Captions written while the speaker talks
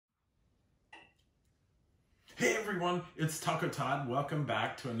Hey everyone, it's Taco Todd. Welcome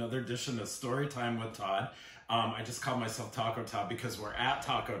back to another edition of Storytime with Todd. I just called myself Taco Todd because we're at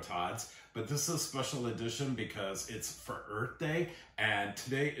Taco Todd's, but this is a special edition because it's for Earth Day, and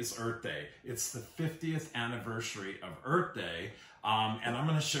today is Earth Day. It's the 50th anniversary of Earth Day, and I'm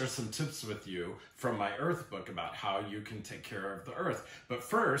going to share some tips with you from my Earth book about how you can take care of the Earth. But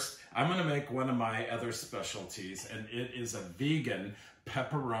first, I'm going to make one of my other specialties, and it is a vegan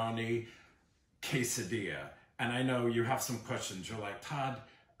pepperoni quesadilla. And I know you have some questions. You're like, Todd,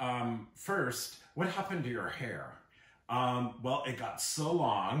 first, what happened to your hair? Well, it got so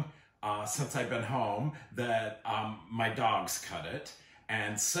long since I've been home that my dogs cut it.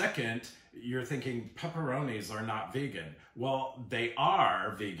 And second, you're thinking pepperonis are not vegan. Well, they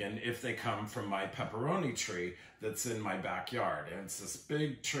are vegan if they come from my pepperoni tree that's in my backyard. And it's this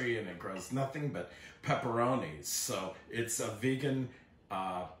big tree and it grows nothing but pepperonis. So it's a vegan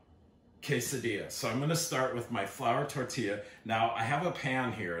quesadilla. So I'm going to start with my flour tortilla. Now I have a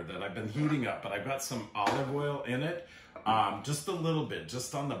pan here that I've been heating up, but I've got some olive oil in it, just a little bit,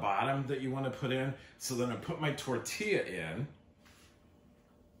 just on the bottom that you want to put in. So then I put my tortilla in,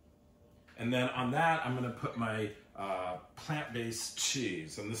 and then on that I'm going to put my plant-based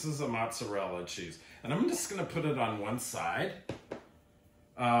cheese, and this is a mozzarella cheese, and I'm just going to put it on one side,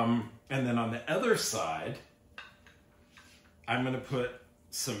 and then on the other side I'm going to put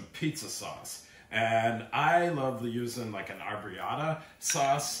some pizza sauce, and I love using like an arrabbiata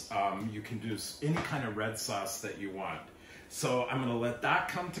sauce. You can do any kind of red sauce that you want. So I'm going to let that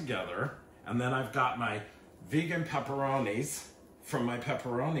come together, and then I've got my vegan pepperonis from my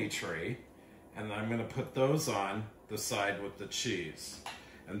pepperoni tree, and I'm going to put those on the side with the cheese,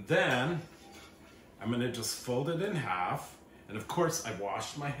 and then I'm going to just fold it in half. And of course I've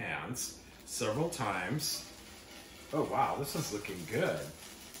washed my hands several times. Oh wow, this is looking good.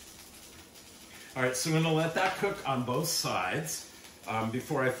 All right, so I'm gonna let that cook on both sides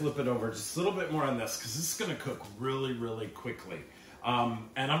before I flip it over. Just a little bit more on this because this is gonna cook really, really quickly.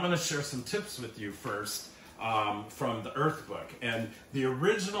 And I'm gonna share some tips with you first from the Earth book. And the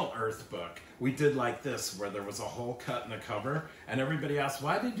original Earth book, we did like this, where there was a hole cut in the cover, and everybody asked,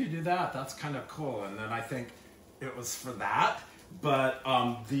 why did you do that? That's kind of cool. And then I think it was for that. But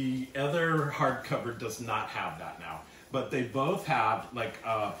the other hardcover does not have that now. But they both have like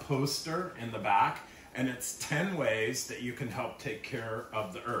a poster in the back, and it's 10 ways that you can help take care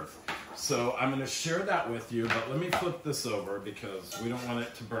of the Earth. So I'm going to share that with you, but let me flip this over because we don't want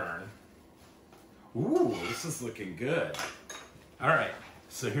it to burn. Ooh, this is looking good. All right,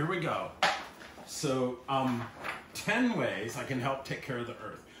 so here we go. So 10 ways I can help take care of the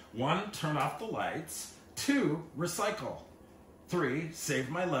Earth. 1, turn off the lights. 2, recycle. 3, save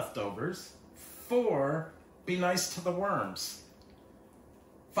my leftovers. 4, be nice to the worms.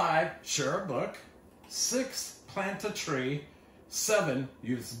 5, share a book. 6, plant a tree. 7,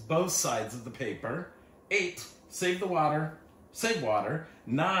 use both sides of the paper. 8, save water.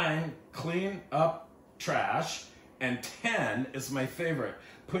 9, clean up trash. And 10 is my favorite.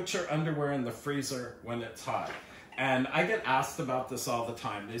 Put your underwear in the freezer when it's hot. And I get asked about this all the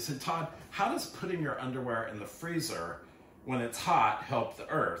time. They said, Todd, how does putting your underwear in the freezer when it's hot help the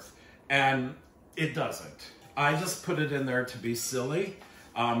Earth? And it doesn't. I just put it in there to be silly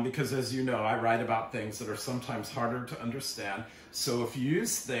because, as you know, I write about things that are sometimes harder to understand. So if you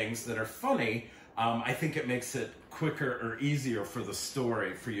use things that are funny, I think it makes it quicker or easier for the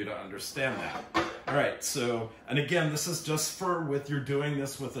story for you to understand that. All right, so, and again, this is just for with you're doing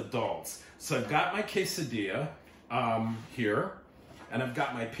this with adults. So I've got my quesadilla here, and I've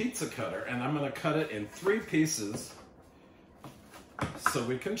got my pizza cutter, and I'm going to cut it in 3 pieces so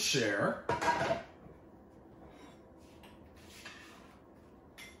we can share.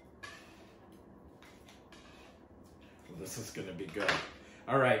 This is going to be good.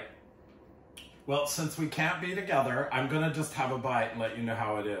 All right. Well, since we can't be together, I'm going to just have a bite and let you know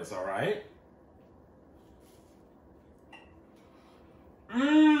how it is, all right?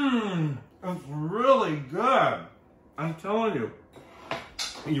 It's really good. I'm telling you.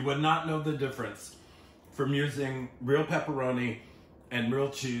 You would not know the difference from using real pepperoni and real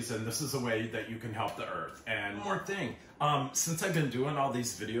cheese, and this is a way that you can help the Earth. And one more thing, since I've been doing all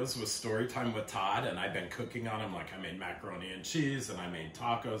these videos with Storytime with Todd, and I've been cooking on them, like I made macaroni and cheese, and I made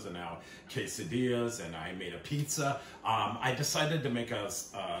tacos, and now quesadillas, and I made a pizza, I decided to make a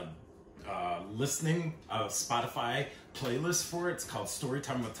listening Spotify playlist for it. It's called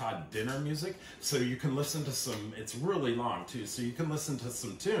Storytime with Todd Dinner Music. So you can listen to some, it's really long too, so you can listen to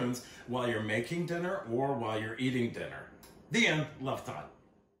some tunes while you're making dinner or while you're eating dinner. The end. Love, Todd.